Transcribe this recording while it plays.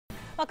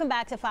Welcome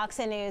back to Fox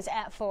News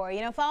at 4.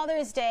 You know,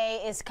 Father's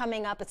Day is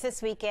coming up. It's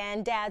this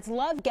weekend. Dads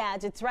love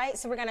gadgets, right?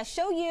 So we're going to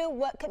show you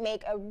what could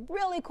make a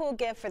really cool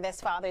gift for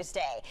this Father's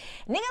Day.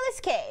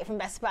 Nicholas K from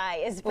Best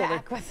Buy is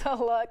back with a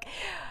look.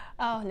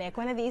 Oh, Nick,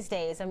 one of these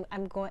days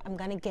I'm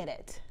going to get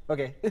it.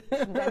 Okay.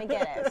 I'm going to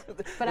get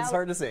it. But it's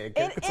hard to say.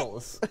 Console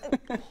us.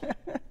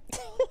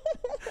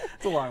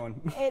 It's a long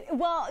one.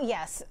 Well,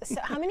 yes. So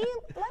how many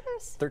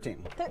letters?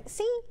 13.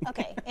 See?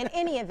 Okay. In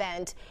any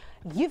event,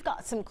 you've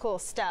got some cool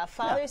stuff.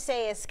 Father's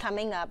Day is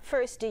coming up.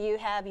 First, do you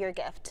have your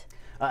gift?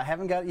 I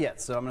haven't got it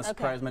yet, so I'm going to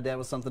surprise my dad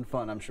with something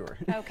fun, I'm sure.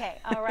 Okay,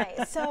 all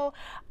right. So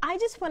I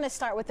just want to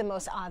start with the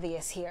most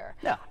obvious here.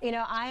 Yeah. You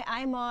know,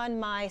 I'm on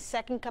my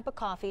second cup of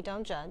coffee,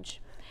 don't judge,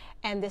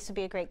 and this would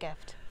be a great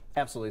gift.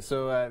 Absolutely.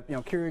 So, you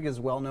know, Keurig is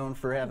well known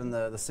for having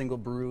the single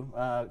brew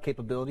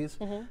capabilities,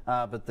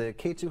 but the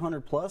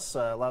K200 Plus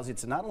allows you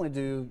to not only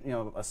do, you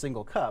know, a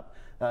single cup,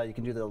 you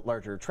can do the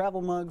larger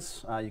travel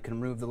mugs, you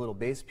can remove the little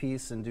base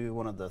piece and do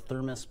one of the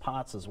thermos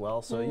pots as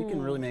well, so you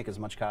can really make as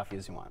much coffee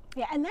as you want.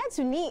 Yeah, and that's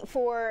neat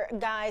for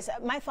guys.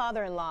 My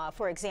father-in-law,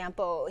 for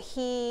example,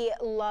 he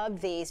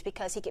loved these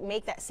because he could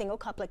make that single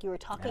cup like you were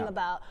talking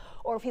about,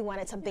 or if he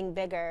wanted something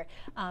bigger.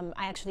 I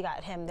actually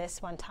got him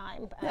this one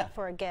time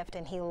for a gift,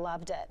 and he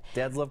loved it.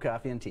 Dads love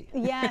coffee and tea.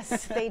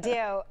 Yes, they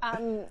do.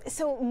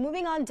 So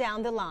moving on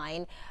down the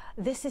line,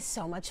 this is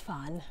so much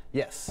fun.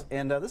 Yes,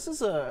 and this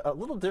is a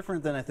little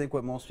different than I think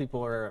what most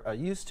people are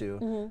used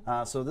to.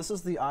 So this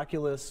is the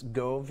Oculus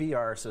Go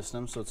VR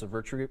system, so it's a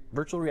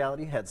virtual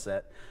reality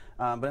headset.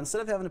 But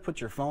instead of having to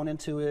put your phone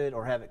into it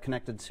or have it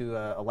connected to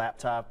a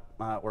laptop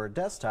or a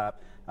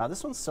desktop,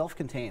 this one's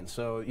self-contained.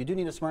 So you do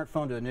need a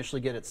smartphone to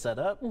initially get it set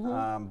up,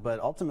 but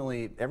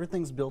ultimately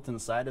everything's built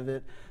inside of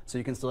it, so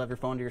you can still have your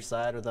phone to your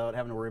side without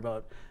having to worry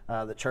about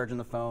charging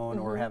the phone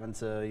or having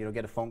to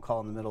get a phone call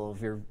in the middle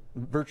of your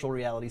virtual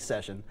reality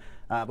session.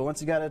 But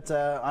once you got it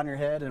on your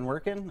head and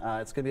working,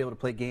 it's going to be able to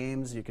play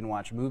games. You can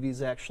watch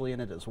movies actually in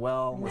it as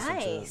well, listen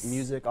to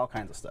music, all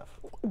kinds of stuff.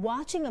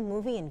 Watching a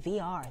movie in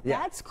VR,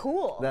 that's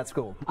cool. That's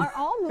cool. Are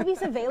all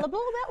movies available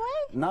that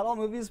way? Not all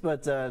movies,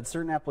 but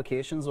certain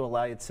applications will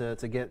allow you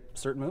to get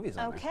certain movies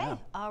on there. Okay,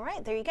 all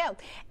right, there you go.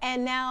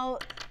 And now,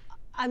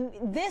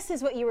 this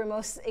is what you were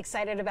most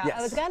excited about.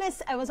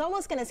 Yes. I was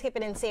almost gonna skip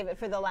it and save it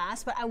for the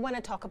last, but I want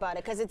to talk about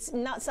it because it's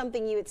not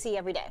something you would see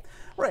every day.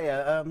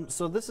 Right.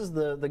 So this is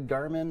the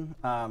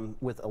Garmin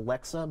with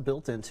Alexa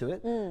built into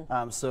it.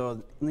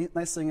 So the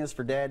nice thing is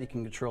for Dad, you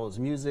can control his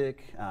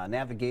music,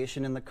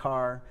 navigation in the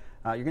car.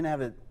 You're gonna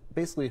have it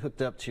basically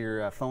hooked up to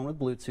your phone with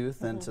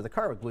Bluetooth and to the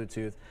car with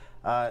Bluetooth.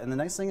 And the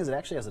nice thing is it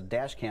actually has a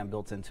dash cam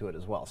built into it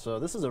as well. So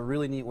this is a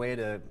really neat way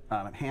to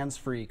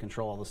hands-free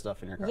control all the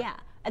stuff in your car. Yeah,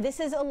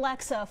 this is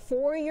Alexa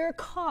for your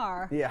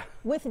car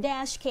with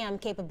dash cam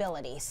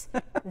capabilities.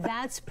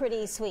 That's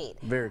pretty sweet.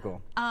 Very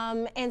cool.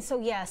 And so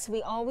yes,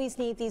 we always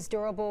need these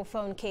durable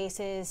phone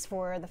cases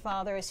for the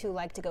fathers who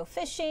like to go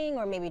fishing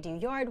or maybe do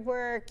yard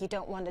work. You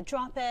don't want to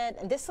drop it.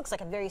 And this looks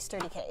like a very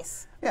sturdy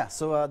case. Yeah,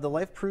 so the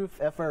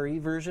LifeProof FRE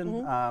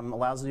version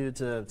allows you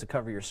to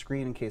cover your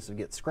screen in case it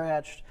gets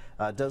scratched.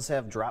 It does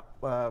have drop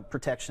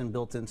protection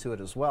built into it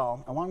as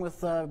well, along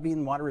with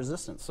being water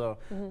resistant. So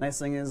nice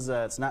thing is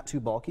it's not too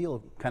bulky.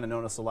 You'll kind of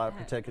notice a lot of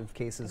protective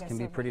cases can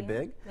be pretty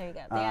big. There you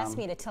go. They asked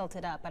me to tilt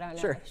it up. I don't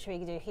know. Sure. Should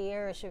we do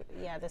here or should,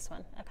 this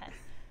one. Okay.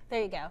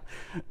 There you go.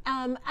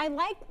 I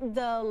like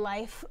the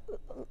Life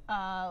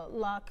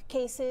Lock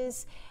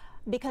cases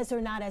because they're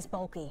not as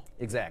bulky.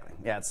 Exactly.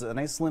 Yeah, it's a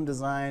nice slim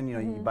design. You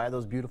know, you buy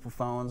those beautiful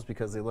phones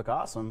because they look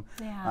awesome.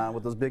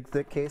 With those big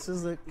thick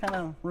cases, it kind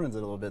of ruins it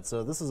a little bit.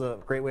 So this is a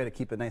great way to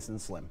keep it nice and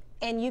slim.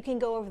 And you can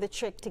go over the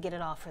trick to get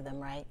it off for them,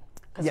 right?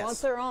 Because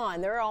once they're on,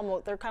 they're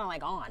kind of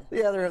like on.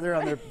 Yeah, they're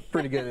on there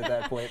pretty good at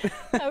that point.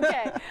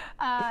 Okay.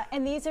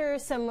 And these are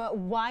some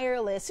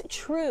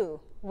true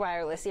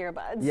wireless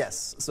earbuds.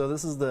 Yes, so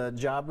this is the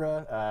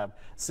Jabra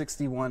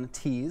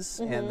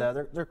 61Ts, and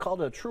they're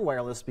called a true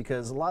wireless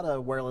because a lot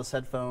of wireless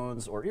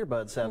headphones or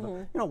earbuds have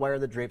a wire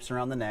that drapes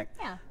around the neck.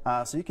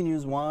 So you can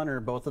use one or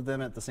both of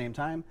them at the same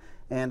time,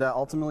 and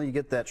ultimately you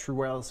get that true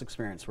wireless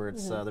experience where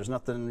it's there's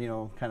nothing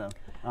kind of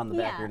on the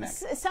back of your neck.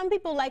 Some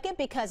people like it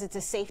because it's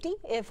a safety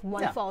if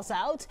one falls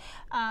out,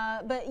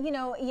 but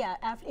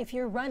if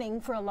you're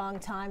running for a long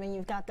time and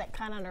you've got that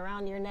kind of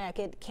around your neck,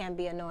 it can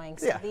be annoying.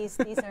 So these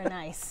are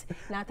nice.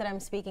 Not that I'm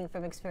speaking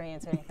from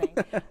experience or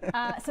anything.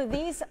 So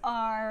these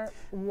are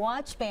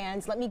watch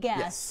bands, let me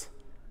guess,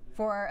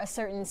 for a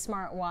certain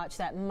smart watch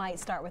that might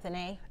start with an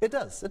A? It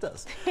does, it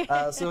does.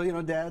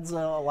 So, dads, a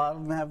lot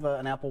of them have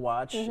an Apple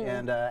Watch,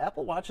 and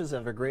Apple Watches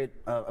have a great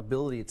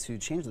ability to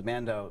change the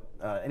band out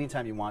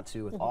anytime you want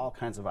to with all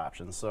kinds of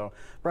options. So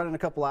brought in a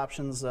couple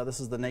options. This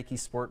is the Nike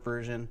Sport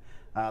version.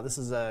 This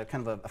is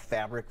kind of a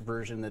fabric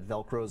version that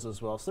Velcros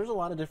as well. So there's a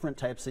lot of different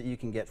types that you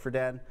can get for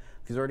Dad.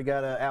 If he's already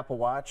got an Apple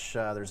Watch,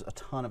 there's a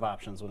ton of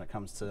options when it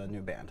comes to a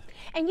new band.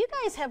 And you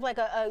guys have like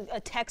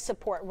a tech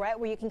support, right,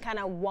 where you can kind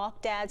of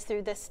walk dads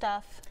through this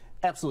stuff?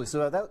 Absolutely.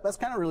 So that's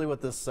kind of really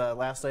what this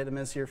last item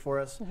is here for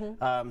us.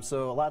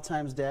 So a lot of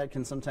times Dad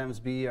can sometimes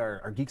be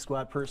our Geek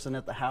Squad person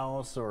at the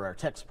house or our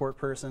tech support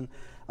person.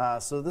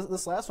 So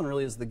this last one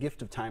really is the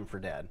gift of time for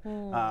Dad.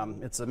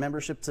 It's a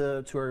membership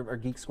to our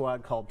Geek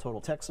Squad called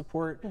Total Tech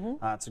Support.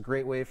 It's a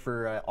great way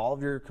for all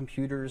of your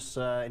computers,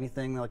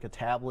 anything like a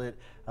tablet,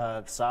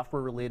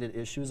 software related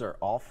issues are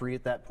all free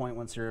at that point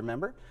once you're a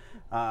member.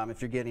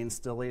 If you're getting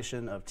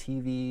installation of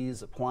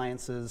TVs,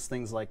 appliances,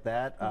 things like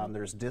that,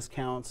 there's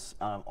discounts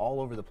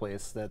all over the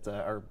place that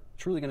are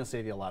truly going to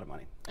save you a lot of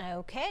money.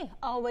 Okay,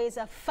 always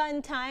a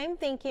fun time.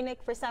 Thank you,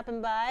 Nick, for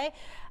stopping by.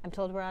 I'm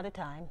told we're out of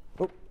time.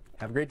 Oh,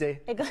 have a great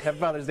day. Happy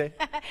Father's Day.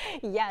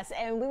 Yes,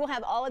 and we will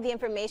have all of the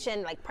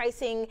information, like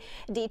pricing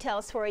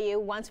details for you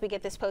once we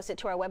get this posted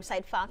to our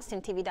website,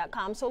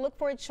 fox10tv.com. So look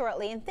for it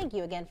shortly, and thank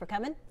you again for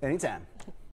coming. Anytime.